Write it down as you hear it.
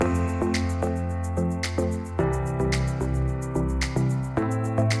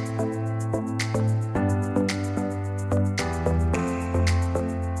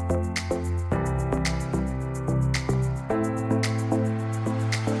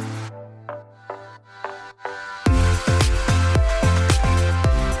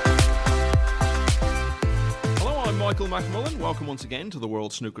McMullen. Welcome once again to the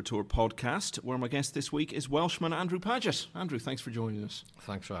World Snooker Tour podcast, where my guest this week is Welshman Andrew Paget. Andrew, thanks for joining us.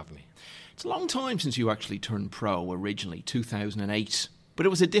 Thanks for having me. It's a long time since you actually turned pro, originally, 2008. But it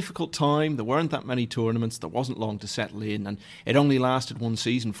was a difficult time, there weren't that many tournaments, there wasn't long to settle in, and it only lasted one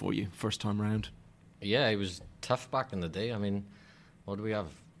season for you, first time round. Yeah, it was tough back in the day. I mean, what do we have?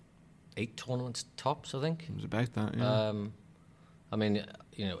 8 tournaments tops, I think? It was about that, yeah. I mean,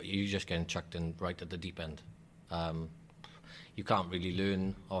 you know, you're just getting chucked in right at the deep end. You can't really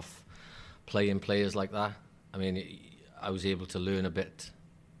learn off playing players like that. I mean, I was able to learn a bit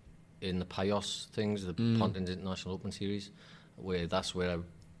in the Pios things, the Pontins International Open Series, where that's where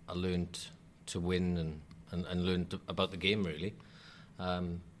I learned to win and learned about the game, really.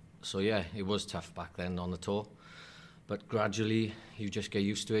 So yeah, it was tough back then on the tour, but gradually you just get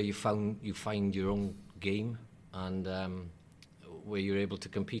used to it. You find your own game and where you're able to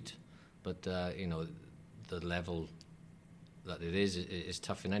compete. But you know, the level that it is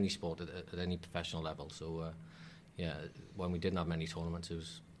tough in any sport at any professional level. So yeah, when we didn't have many tournaments, it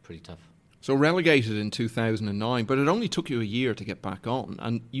was pretty tough. So relegated in 2009, but it only took you a year to get back on,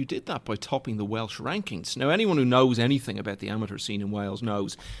 and you did that by topping the Welsh rankings. Now, anyone who knows anything about the amateur scene in Wales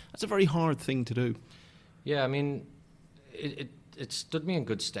knows that's a very hard thing to do. Yeah, I mean, it stood me in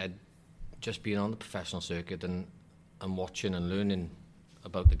good stead just being on the professional circuit and watching and learning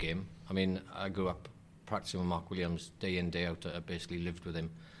about the game. I mean, I grew up practicing with Mark Williams day in, day out. I basically lived with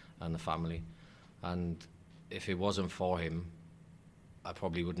him and the family, and if it wasn't for him, I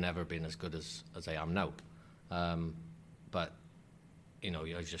probably would never have been as good as I am now. But, you know,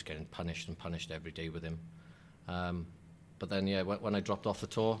 I was just getting punished every day with him. But then, yeah, when I dropped off the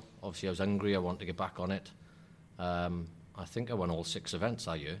tour, obviously I was hungry, I wanted to get back on it. I think I won all 6 events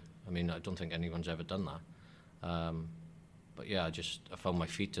that year. I mean, I don't think anyone's ever done that. But yeah, I found my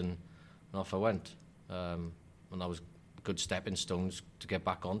feet and off I went. And that was good stepping stones to get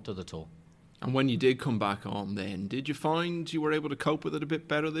back onto the tour. And when you did come back on then, did you find you were able to cope with it a bit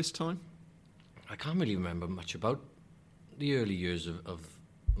better this time? I can't really remember much about the early years of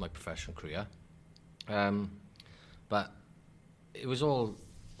my professional career. But it was all,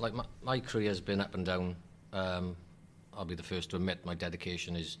 like my career has been up and down. I'll be the first to admit my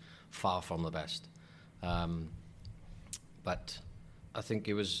dedication is far from the best. But I think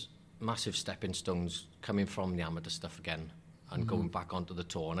it was massive stepping stones coming from the amateur stuff again and going back onto the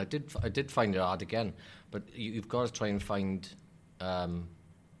tour. And I did find it hard again, but you've got to try and find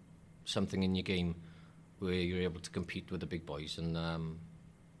something in your game where you're able to compete with the big boys. And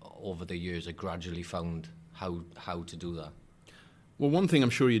over the years, I gradually found how to do that. Well, one thing I'm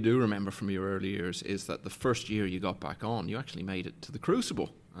sure you do remember from your early years is that the first year you got back on, you actually made it to the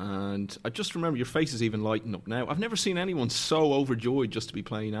Crucible. And I just remember your face is even lighting up now. I've never seen anyone so overjoyed just to be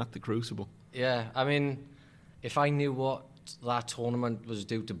playing at the Crucible. Yeah, I mean, if I knew what that tournament was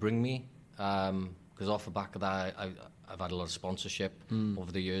due to bring me, because off the back of that, I've had a lot of sponsorship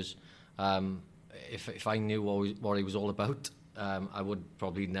over the years. If I knew what it was all about, I would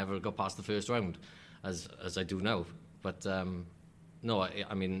probably never go past the first round, as I do now. But no,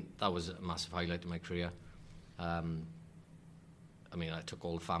 I mean, that was a massive highlight of my career. I mean, I took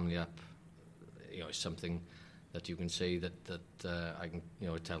all the family up. You know, it's something that you can say that I can, you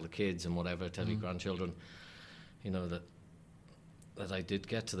know, tell the kids and whatever, tell your grandchildren, you know, that I did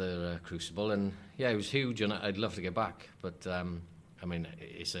get to the Crucible, and yeah, it was huge, and I'd love to get back, but I mean,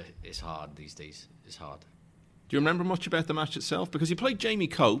 it's hard these days. It's hard. Do you remember much about the match itself? Because you played Jamie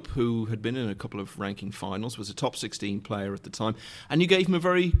Cope, who had been in a couple of ranking finals, was a top 16 player at the time, and you gave him a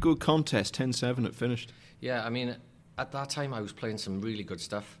very good contest, 10-7 it finished. Yeah, I mean, at that time I was playing some really good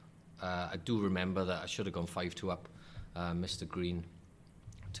stuff. I do remember that I should have gone 5-2 up, Mr. Green,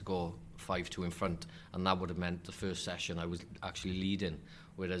 to go 5-2 in front, and that would have meant the first session I was actually leading,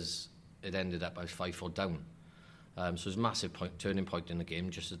 whereas it ended up I was 5-4 down. So it was a massive turning point in the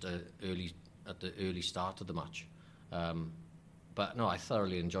game, just at the early start of the match. But no, I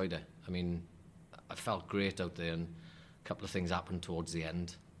thoroughly enjoyed it. I mean, I felt great out there, and a couple of things happened towards the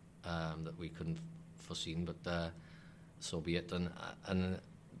end that we couldn't foreseen, but so be it.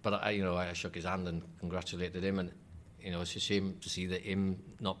 But I shook his hand and congratulated him, and you know, it's a shame to see that him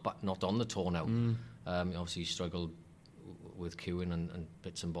not on the tour now. Obviously, he struggled with queuing and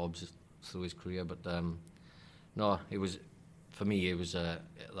bits and bobs through his career, but no, it was, for me, it was that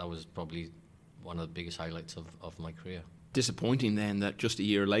was probably one of the biggest highlights of my career. Disappointing then that just a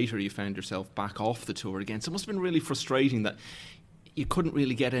year later you found yourself back off the tour again. So it must have been really frustrating that you couldn't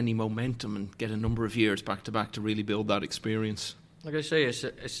really get any momentum and get a number of years back to back to really build that experience. Like I say,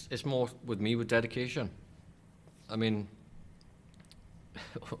 it's more with me with dedication. I mean,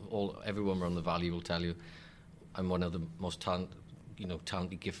 everyone around the Valley will tell you I'm one of the most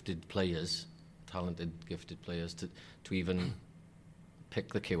talented, gifted players to even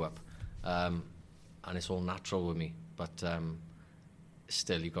pick the cue up, and it's all natural with me. But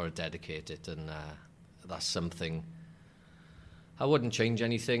still, you've got to dedicate it, and that's something. I wouldn't change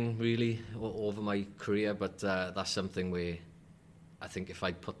anything really over my career, but that's something where I think if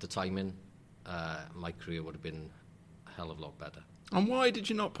I'd put the time in, my career would have been a hell of a lot better. And why did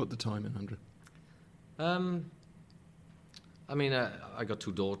you not put the time in, Andrew? I mean, I got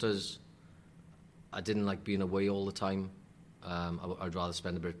 2 daughters. I didn't like being away all the time. I'd rather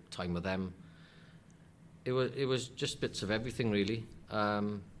spend a bit of time with them. It was just bits of everything, really.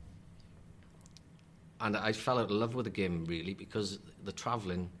 And I fell out of love with the game, really, because the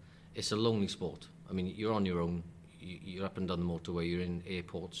travelling, it's a lonely sport. I mean, you're on your own. You're up and down the motorway. You're in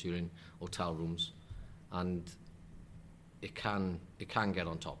airports. You're in hotel rooms, and it can get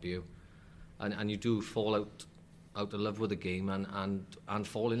on top of you, and you do fall out of love with the game and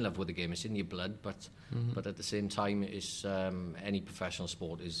fall in love with the game. It's in your blood, but at the same time, it's any professional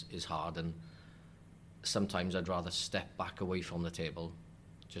sport is hard, and sometimes I'd rather step back away from the table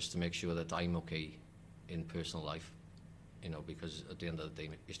just to make sure that I'm okay in personal life, because at the end of the day,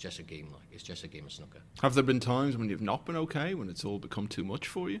 it's just a game. It's just a game of snooker. Have there been times when you've not been okay, when it's all become too much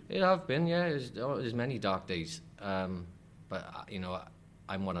for you? It have been, yeah. There's many dark days, but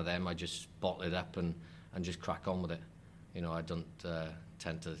I'm one of them. I just bottle it up and just crack on with it. I don't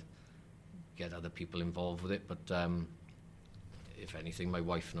tend to get other people involved with it, but if anything, my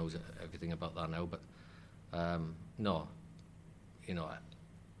wife knows everything about that now. But no,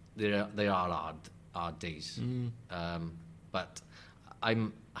 they are hard days. But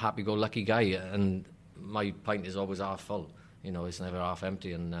I'm a happy-go-lucky guy, and my pint is always half full. It's never half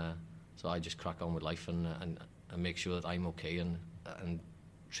empty, and so I just crack on with life and make sure that I'm okay and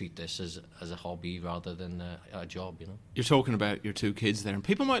treat this as a hobby rather than a job. You're talking about your 2 kids there, and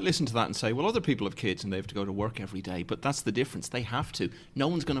people might listen to that and say, well, other people have kids and they have to go to work every day, but that's the difference. They have to. No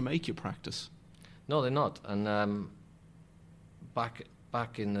one's going to make you practice. No, they're not. And back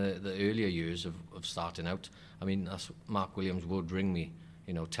in the earlier years of starting out, I mean, Mark Williams would ring me,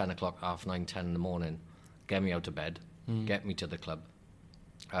 10 o'clock, 9:30, 10 in the morning, get me out of bed, get me to the club.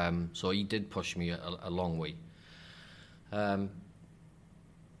 So he did push me a long way. But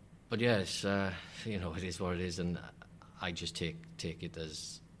yes, it is what it is, and I just take it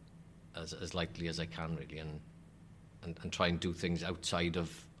as lightly as I can, really, and try and do things outside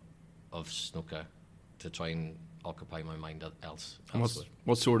of snooker to try and occupy my mind elsewhere.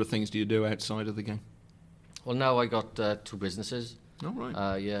 What sort of things do you do outside of the game? Well, now I got 2 businesses. Oh, right.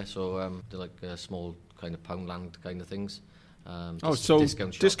 So they're like small kind of Poundland kind of things. So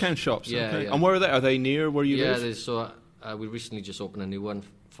discount shops. Yeah, okay. Yeah. And where are they? Are they near where you live? Yeah, so we recently just opened a new one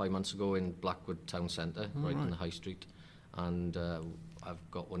 5 months ago in Blackwood Town Centre, right in the High Street, and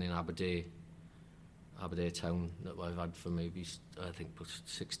I've got one in Aberdare Town that I've had for maybe, I think,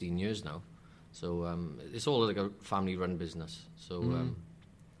 16 years now. So it's all like a family-run business. So,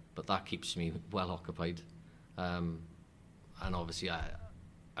 but that keeps me well occupied. And obviously,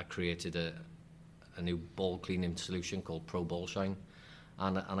 I created a new ball cleaning solution called Pro Ball Shine,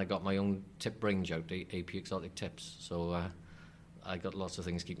 and I got my own tip range out, AP Exotic Tips. So I got lots of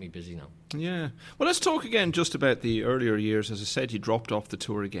things to keep me busy now. Yeah. Well, let's talk again just about the earlier years. As I said, you dropped off the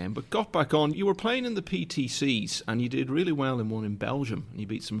tour again, but got back on. You were playing in the PTCs, and you did really well in one in Belgium. And you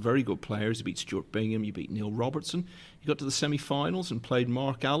beat some very good players. You beat Stuart Bingham, you beat Neil Robertson. You got to the semi-finals and played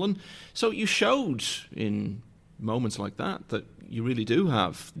Mark Allen. So you showed in moments like that you really do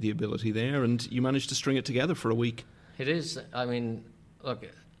have the ability there, and you managed to string it together for a week. It is. I mean, look,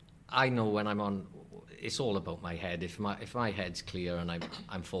 I know when I'm on... It's all about my head. If my head's clear and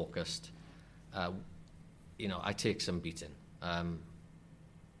I'm focused, I take some beating. I've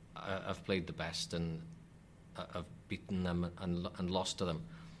played the best and I've beaten them and lost to them,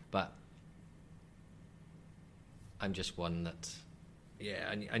 but I'm just one that,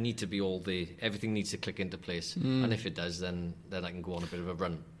 I need to be everything needs to click into place, and if it does, then I can go on a bit of a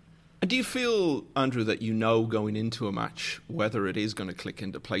run. And do you feel, Andrew, that going into a match whether it is going to click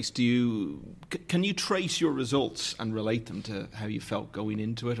into place? Can you trace your results and relate them to how you felt going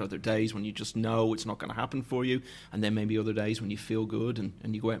into it? Are there days when you just know it's not going to happen for you, and then maybe other days when you feel good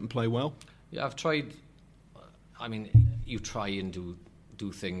and you go out and play well? Yeah, I've tried. I mean, you try and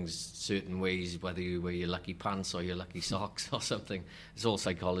do things certain ways, whether you wear your lucky pants or your lucky socks or something. It's all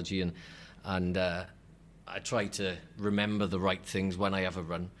psychology, and I try to remember the right things when I have a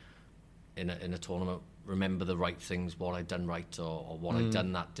run. In a tournament, remember the right things, what I'd done right or what I'd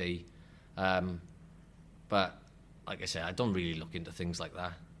done that day. But like I said, I don't really look into things like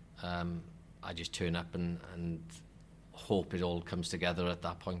that. I just turn up and hope it all comes together at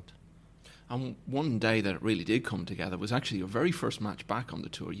that point. And one day that it really did come together was actually your very first match back on the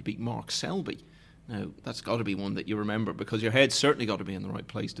tour. You beat Mark Selby. Now, that's got to be one that you remember, because your head's certainly got to be in the right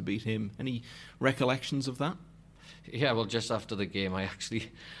place to beat him. Any recollections of that? Yeah, well, just after the game, I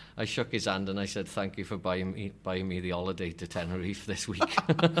shook his hand and I said, thank you for buying me the holiday to Tenerife this week.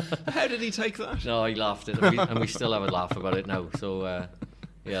 How did he take that? No, he laughed at it, and we still have a laugh about it now. So,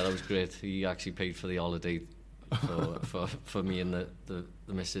 yeah, that was great. He actually paid for the holiday for me and the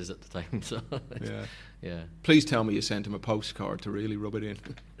missus at the time. So, yeah. Please tell me you sent him a postcard to really rub it in.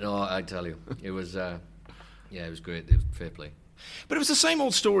 No, I tell you, it was it was great. It was fair play. But it was the same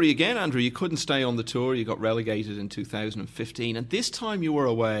old story again, Andrew. You couldn't stay on the tour. You got relegated in 2015, and this time you were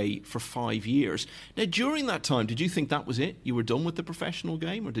away for 5 years. Now, during that time, did you think that was it? You were done with the professional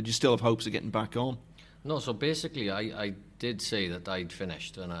game, or did you still have hopes of getting back on? No, so basically I did say that I'd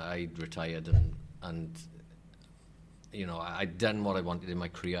finished and I'd retired and you know, I'd done what I wanted in my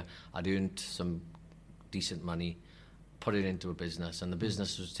career. I'd earned some decent money, put it into a business, and the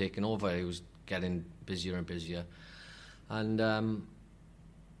business was taking over. It was getting busier and busier. And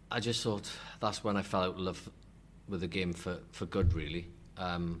I just thought that's when I fell out of love with the game for good, really.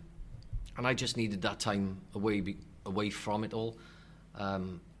 And I just needed that time away from it all.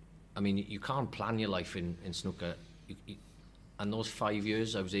 I mean, you can't plan your life in snooker. And those 5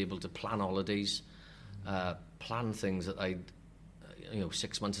 years, I was able to plan holidays, plan things that I'd,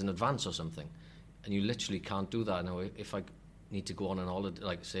 6 months in advance or something. And you literally can't do that. Now, if I need to go on an holiday,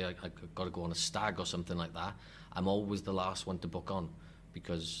 like say I've got to go on a stag or something like that, I'm always the last one to book on,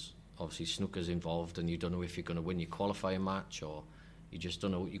 because obviously snooker's involved and you don't know if you're going to win your qualifying match, or you just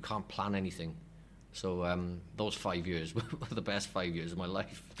don't know. You can't plan anything. So those 5 years were the best 5 years of my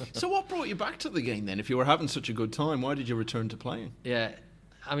life. So what brought you back to the game then? If you were having such a good time, why did you return to playing? Yeah,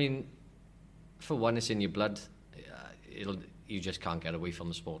 I mean, for one, it's in your blood. You just can't get away from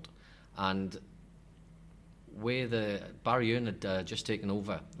the sport. And where Barry Hearn had just taken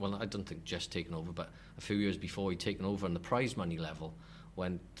over, well, I don't think just taken over, but a few years before he'd taken over, and the prize money level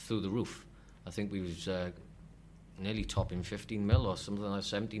went through the roof. I think we was nearly topping 15 mil or something like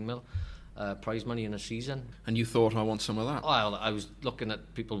 17 mil prize money in a season. And you thought, I want some of that? Well, I was looking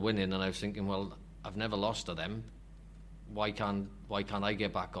at people winning and I was thinking, well, I've never lost to them. Why can't I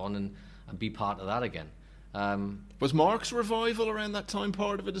get back on and be part of that again? Was Mark's revival around that time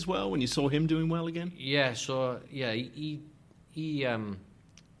part of it as well, when you saw him doing well again? Yeah, so yeah, he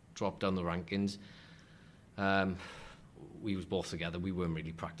dropped down the rankings. We was both together. We weren't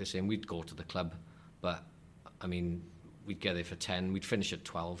really practicing. We'd go to the club, but I mean, we'd get there for 10. We'd finish at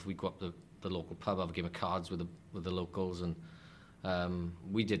 12. We'd go up the local pub, have a game of cards with the locals, and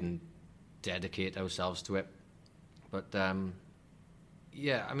we didn't dedicate ourselves to it. But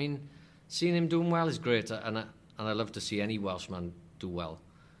yeah, I mean, seeing him doing well is great, and I love to see any Welshman do well.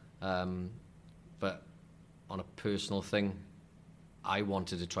 But on a personal thing, I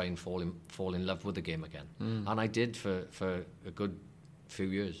wanted to try and fall in love with the game again, and I did for a good few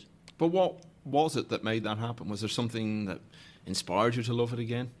years. But what was it that made that happen? Was there something that inspired you to love it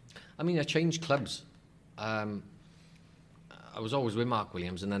again? I mean, I changed clubs. I was always with Mark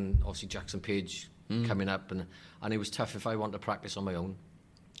Williams, and then obviously Jackson Page coming up, and it was tough. If I wanted to practice on my own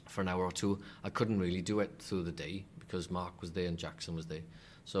for an hour or two, I couldn't really do it through the day because Mark was there and Jackson was there.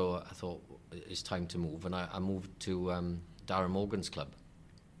 So I thought it's time to move, and I moved to Darren Morgan's club,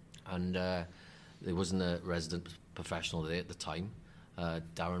 and there wasn't a resident professional there at the time.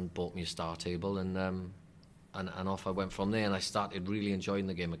 Darren bought me a star table, and off I went from there, and I started really enjoying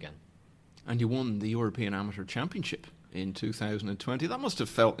the game again. And you won the European Amateur Championship in 2020. That must have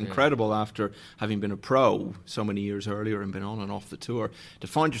felt incredible after having been a pro so many years earlier and been on and off the tour, to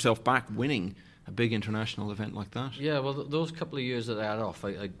find yourself back winning a big international event like that. Yeah, well, those couple of years that I had off,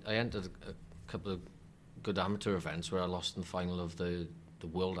 I entered a couple of good amateur events where I lost in the final of the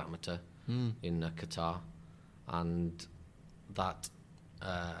World Amateur in Qatar, and that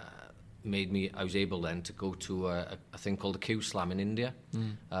made me, I was able then to go to a thing called the Q Slam in India,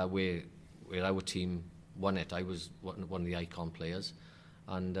 where our team won it. I was one of the icon players,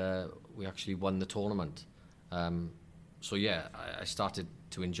 and we actually won the tournament. So yeah, I started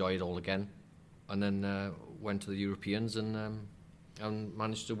to enjoy it all again, and then went to the Europeans and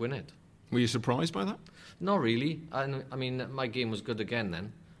managed to win it. Were you surprised by that? Not really. I mean, my game was good again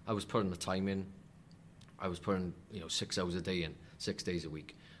then. I was putting the time in. I was putting 6 hours a day in, 6 days a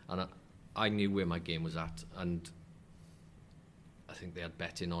week, and I knew where my game was at, and I think they had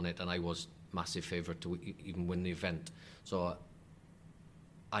betting on it, and I was massive favourite to even win the event. So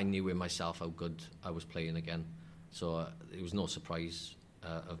I knew in myself how good I was playing again. So it was no surprise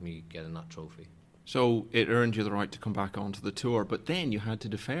of me getting that trophy. So it earned you the right to come back onto the tour, but then you had to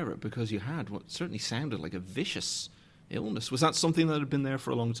defer it because you had what certainly sounded like a vicious illness. Was that something that had been there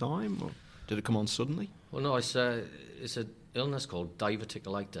for a long time, or did it come on suddenly? Well, no, it's an illness called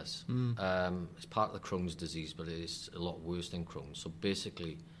diverticulitis. It's part of the Crohn's disease, but it's a lot worse than Crohn's. So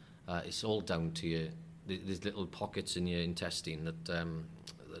basically, it's all down to there's little pockets in your intestine that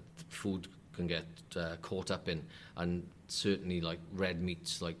food can get caught up in, and certainly like red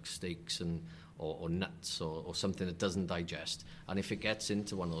meats like steaks or nuts or something that doesn't digest. And if it gets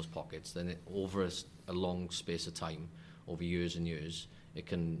into one of those pockets, then over a long space of time, over years and years, it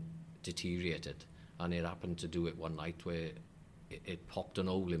can deteriorate it. And it happened to do it one night where it popped an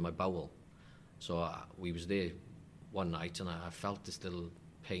hole in my bowel. So we was there one night and I felt this little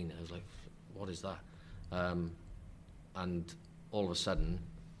pain. I was like, what is that? And all of a sudden,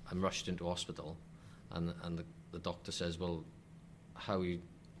 I'm rushed into hospital, and the doctor says, well, how you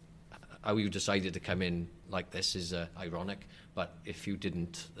decided to come in like this is ironic, but if you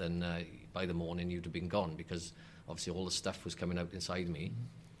didn't, then by the morning you'd have been gone, because obviously all the stuff was coming out inside me.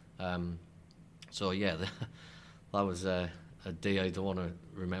 So yeah, that was a day I don't want to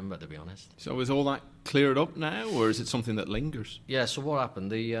remember, to be honest. So is all that cleared up now, or is it something that lingers? Yeah, so what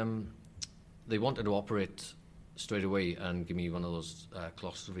happened, they wanted to operate straight away and give me one of those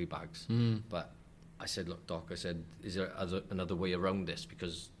colostomy bags, but I said, look, doc, I said, is there another way around this?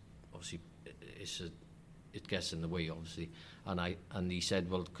 Because obviously it gets in the way, obviously. And he said,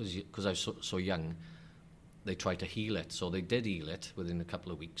 well, because I was so young, they tried to heal it. So they did heal it within a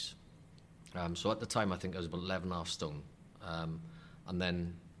couple of weeks. So at the time, I think I was about 11.5 stone. And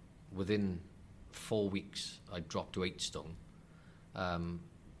then within 4 weeks, I dropped to 8 stone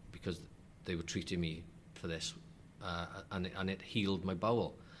because they were treating me for this. And it healed my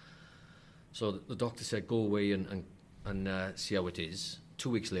bowel. So the doctor said, go away and see how it is. 2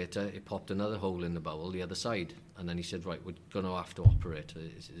 weeks later, it popped another hole in the bowel, the other side. And then he said, right, we're going to have to operate.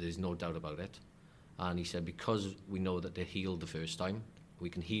 There's no doubt about it. And he said, because we know that they healed the first time, we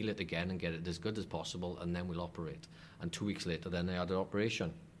can heal it again and get it as good as possible, and then we'll operate. And 2 weeks later, then they had an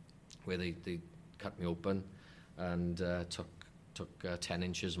operation where they cut me open and took 10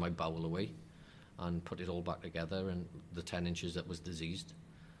 inches of my bowel away and put it all back together, and the 10 inches that was diseased,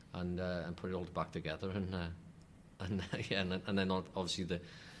 and put it all back together, and then obviously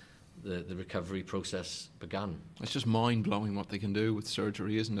the recovery process began. It's just mind-blowing what they can do with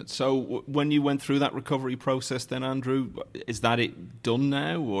surgery, isn't it? So when you went through that recovery process then, Andrew, is that it done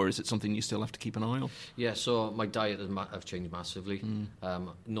now, or is it something you still have to keep an eye on? Yeah, so my diet has changed massively.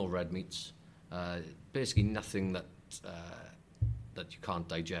 No red meats. Basically nothing that you can't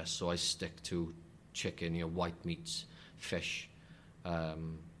digest, so I stick to chicken, white meats, fish.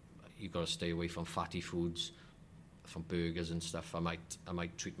 You've got to stay away from fatty foods, from burgers and stuff. I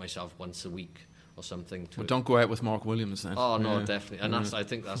might treat myself once a week or something. Well, don't go out with Mark Williams then. Oh no, definitely. And I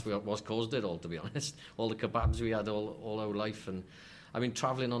think that's what's caused it all, to be honest. All the kebabs we had all our life, and I mean,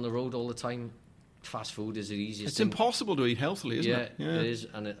 travelling on the road all the time, fast food is the easiest. It's impossible to eat healthily, isn't it? Yeah, it is,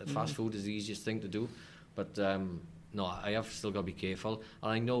 and fast food is the easiest thing to do. But no, I have still got to be careful,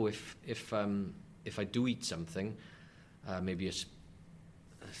 and I know if I do eat something, maybe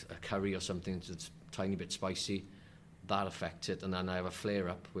a curry or something that's a tiny bit spicy, that affects it, and then I have a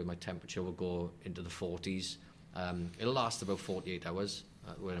flare-up where my temperature will go into the 40s. It'll last about 48 hours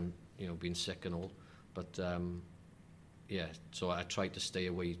when I'm, being sick and all. But yeah, so I try to stay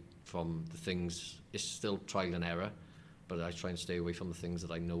away from the things. It's still trial and error, but I try and stay away from the things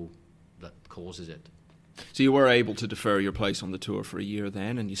that I know that causes it. So you were able to defer your place on the tour for a year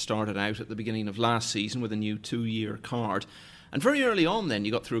then, and you started out at the beginning of last season with a new 2-year card. And very early on then,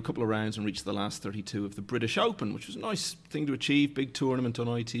 you got through a couple of rounds and reached the last 32 of the British Open, which was a nice thing to achieve, big tournament on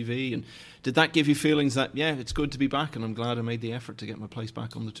ITV. And did that give you feelings that, yeah, it's good to be back and I'm glad I made the effort to get my place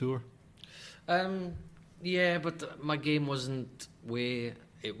back on the tour? Yeah, but my game wasn't where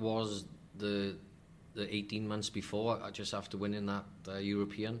it was the 18 months before, just after winning that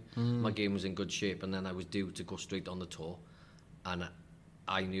European. My game was in good shape, and then I was due to go straight on the tour, and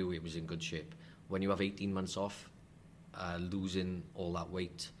I knew it was in good shape. When you have 18 months off, losing all that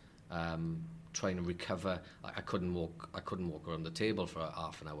weight, trying to recover, I couldn't walk around the table for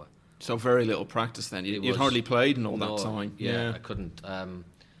half an hour. So very little practice then. You'd hardly played in all that time. Yeah, I couldn't.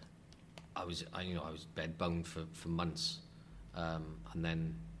 I was bedbound for months, and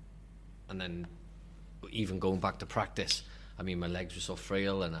then even going back to practice, I mean, my legs were so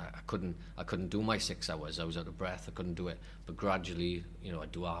frail, and I couldn't do my 6 hours. I was out of breath. I couldn't do it. But gradually,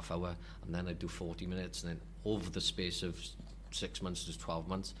 I'd do half hour, and then I'd do 40 minutes, and then over the space of 6 months to 12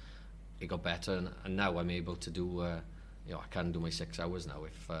 months, it got better, and now I'm able to do I can do my 6 hours now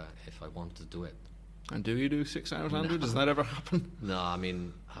if I want to do it. And do you do 6 hours, Andrew? Does that ever happen? No, I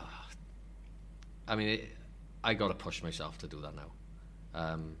mean, I got to push myself to do that now.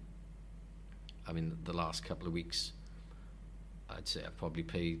 I mean, the last couple of weeks, I'd say I've probably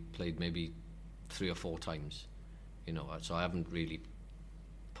played maybe 3 or 4 times, so I haven't really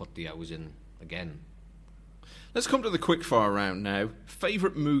put the hours in again. Let's come to the quickfire round now.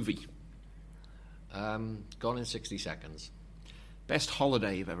 Favourite movie? Gone in 60 Seconds. Best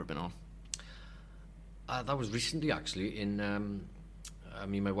holiday you've ever been on? That was recently, actually.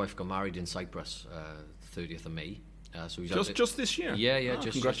 My wife got married in Cyprus, 30th of May. So just this year? Yeah.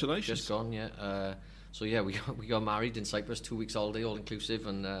 Congratulations. Just gone, yeah. We got married in Cyprus, 2 weeks holiday, all inclusive,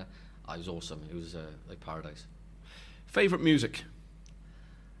 and it was awesome. It was like paradise. Favourite music?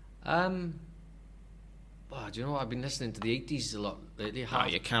 Do you know what? I've been listening to the 80s a lot lately.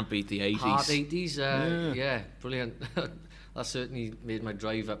 You can't beat the 80s. Hard 80s, yeah, brilliant. That certainly made my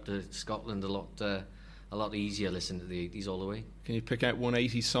drive up to Scotland a lot easier listening to the 80s all the way. Can you pick out one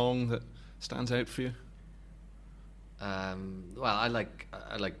 80s song that stands out for you? I like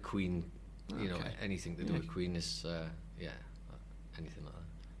Queen. Anything to do with Queen is anything like that.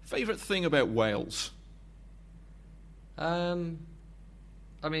 Favourite thing about Wales? I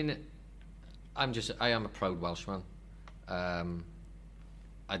am a proud Welshman. I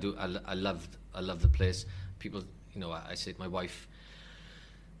love the place. People, I say to my wife,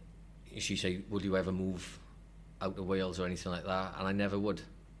 she say, "Would you ever move out of Wales or anything like that?" And I never would.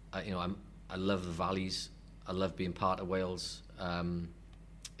 I love the valleys. I love being part of Wales.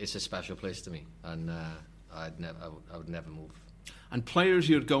 It's a special place to me, and I would never move. And players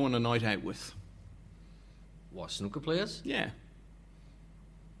you'd go on a night out with? What, snooker players? Yeah.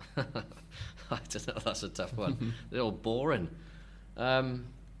 I don't know. That's a tough one. They're all boring. I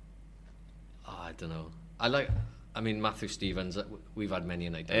don't know. Matthew Stevens. We've had many a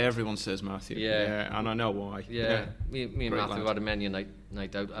night out. Everyone says Matthew. Yeah, and I know why. Yeah, me and Matthew lad. had a many a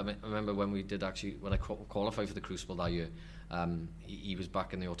night out. I remember when we did when I qualified for the Crucible that year. He was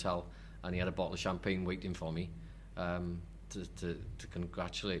back in the hotel and he had a bottle of champagne waiting for me to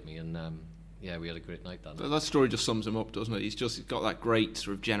congratulate me, and we had a great night that night. That story just sums him up, doesn't it? He's got that great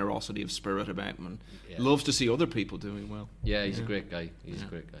sort of generosity of spirit about him, and loves to see other people doing well. Yeah, he's a great guy. He's a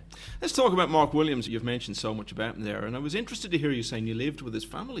great guy. Let's talk about Mark Williams. You've mentioned so much about him there, and I was interested to hear you saying you lived with his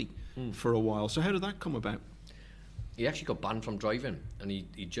family for a while. So how did that come about? He actually got banned from driving, and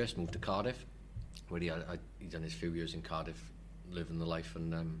he just moved to Cardiff, where he'd done his few years in Cardiff, living the life,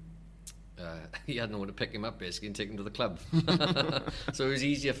 and he had no one to pick him up basically and take him to the club. So it was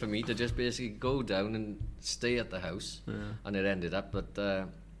easier for me to just basically go down and stay at the house, and it ended up that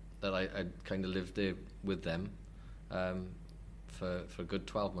I kind of lived there with them for a good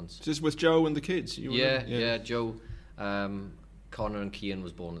 12 months. Just with Joe and the kids? Yeah, Joe. Connor and Cian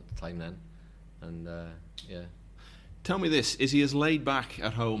was born at the time then, and Tell me this, is he as laid back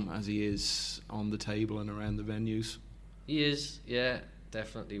at home as he is on the table and around the venues? He is, yeah.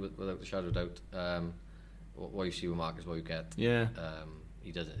 Definitely, without a shadow of doubt. What you see with Mark is what you get. Yeah.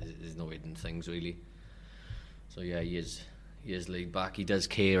 He doesn't. There's no hidden things really. So yeah, he is laid back. He does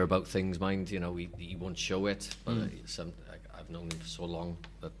care about things. Mind, he won't show it. But I've known him for so long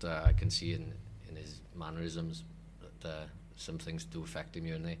that I can see in his mannerisms that some things do affect him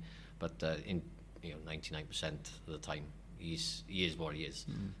here and there. But in 99% of the time, he is what he is.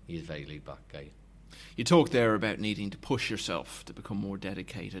 He is a very laid back guy. You talked there about needing to push yourself to become more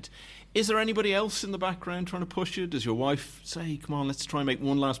dedicated. Is there anybody else in the background trying to push you? Does your wife say, come on, let's try and make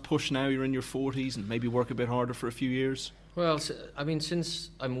one last push now, you're in your 40s, and maybe work a bit harder for a few years? Well, since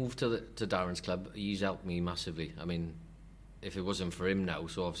I moved to Darren's club, he's helped me massively. If it wasn't for him now,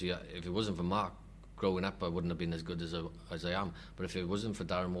 so obviously if it wasn't for Mark growing up, I wouldn't have been as good as I am. But if it wasn't for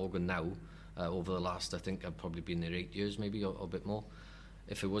Darren Morgan now, over the last, I think I've probably been there 8 years maybe, or a bit more.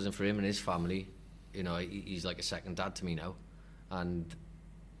 If it wasn't for him and his family, he's like a second dad to me now, and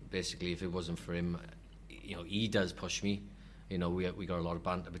basically if it wasn't for him, he does push me. We got a lot of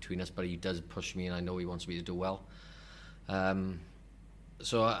banter between us, but he does push me, and I know he wants me to do well.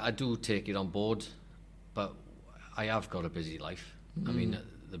 So I do take it on board, but I have got a busy life.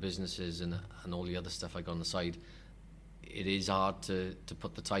 The businesses and all the other stuff I got on the side, it is hard to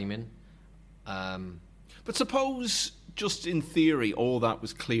put the time in. But suppose, just in theory, all that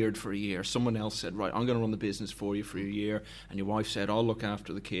was cleared for a year. Someone else said, right, I'm going to run the business for you for a year. And your wife said, I'll look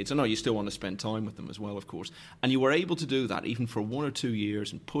after the kids. I know you still want to spend time with them as well, of course. And you were able to do that even for 1 or 2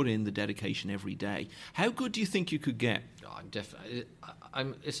 years and put in the dedication every day. How good do you think you could get? It's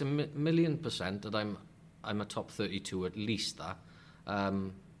 1,000,000% that I'm a top 32, at least that.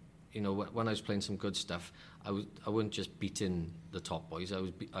 you know, when I was playing some good stuff, I wasn't just beating the top boys.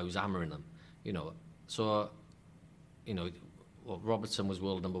 I was hammering them, you know. So, you know, Robertson was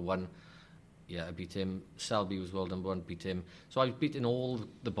world number 1. Yeah, I beat him. Selby was world number 1, beat him. So I was beating all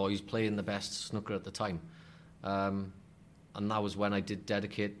the boys playing the best snooker at the time. And that was when I did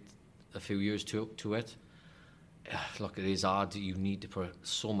dedicate a few years to it. Look, it is hard. You need to put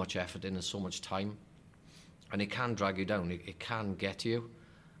so much effort in and so much time. And it can drag you down. It can get you.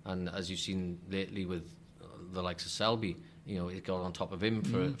 And as you've seen lately with the likes of Selby, you know, it got on top of him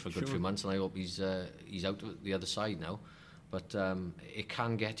for a good few months, and I hope he's out the other side now. But it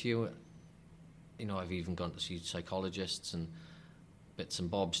can get you. You know, I've even gone to see psychologists and bits and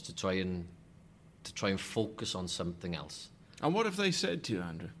bobs to try and focus on something else. And what have they said to you,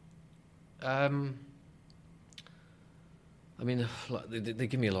 Andrew? I mean, they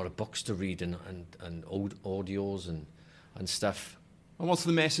give me a lot of books to read and audios and stuff. And what's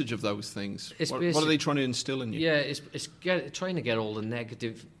the message of those things? What are they trying to instill in you? Yeah, it's trying to get all the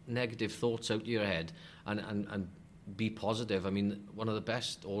negative thoughts out of your head and be positive. I mean, one of the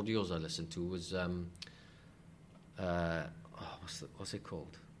best audios I listened to was what's it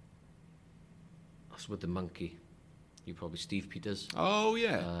called? That's with the monkey. You probably Steve Peters. Oh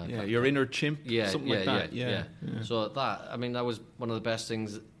yeah, your inner chimp. Yeah, something like that. Yeah. So that was one of the best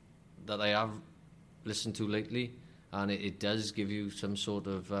things that I have listened to lately, and it does give you some sort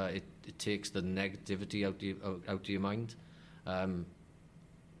of it takes the negativity out of your mind.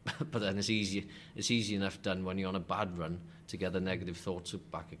 But then it's easy enough done when you're on a bad run to get the negative thoughts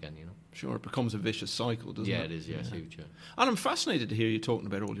back again, you know. Sure, it becomes a vicious cycle, doesn't it? Yeah, it is, it's huge. Yeah. And I'm fascinated to hear you talking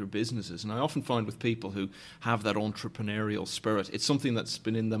about all your businesses, and I often find with people who have that entrepreneurial spirit, it's something that's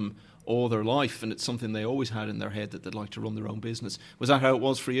been in them all their life, and it's something they always had in their head that they'd like to run their own business. Was that how it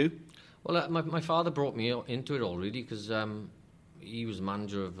was for you? Well, my father brought me into it all, really, because he was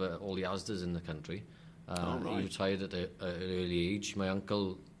manager of all the Asdas in the country. Right. He retired at an early age. My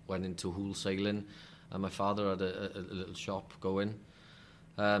uncle went into wholesaling, and my father had a little shop going.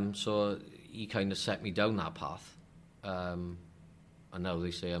 So he kind of set me down that path. And now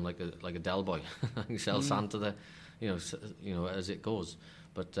they say I'm like a Del boy. I sell Santa, you know, as it goes.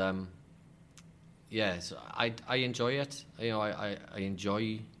 But so I enjoy it. You know, I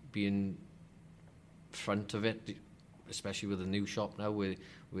enjoy being front of it, especially with a new shop now, where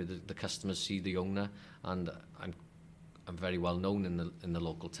the customers see the owner, and I'm very well known in the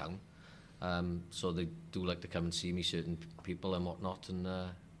local town. So they do like to come and see me, certain people and whatnot, and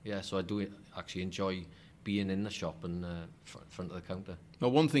so I do actually enjoy being in the shop and front of the counter.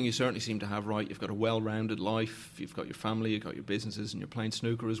 Well, one thing you certainly seem to have right, you've got a well-rounded life, you've got your family, you've got your businesses, and you're playing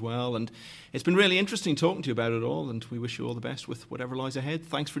snooker as well, and it's been really interesting talking to you about it all, and we wish you all the best with whatever lies ahead.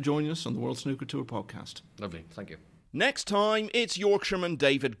 Thanks for joining us on the World Snooker Tour podcast. Lovely, thank you. Next time, it's Yorkshireman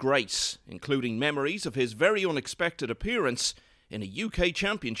David Grace, including memories of his very unexpected appearance in a UK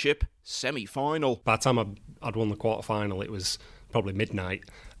Championship semi-final. By the time I'd won the quarter-final, it was probably midnight,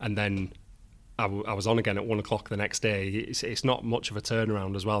 and then I was on again at 1 o'clock the next day. It's not much of a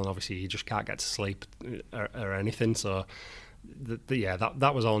turnaround as well, and obviously you just can't get to sleep or anything, so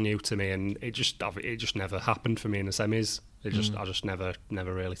that was all new to me, and it just never happened for me in the semis. I just never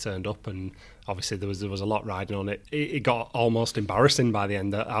really turned up, and obviously there was a lot riding on it. It got almost embarrassing by the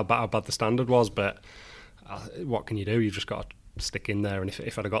end how bad the standard was, but what can you do? You just got to stick in there, and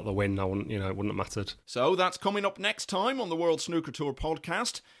if I'd have got the win, it wouldn't have mattered. So that's coming up next time on the World Snooker Tour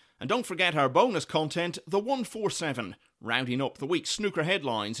podcast. And don't forget our bonus content, the 147, rounding up the week's snooker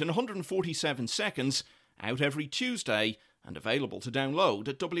headlines in 147 seconds, out every Tuesday and available to download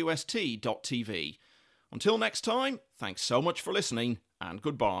at wst.tv. Until next time, thanks so much for listening, and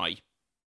goodbye.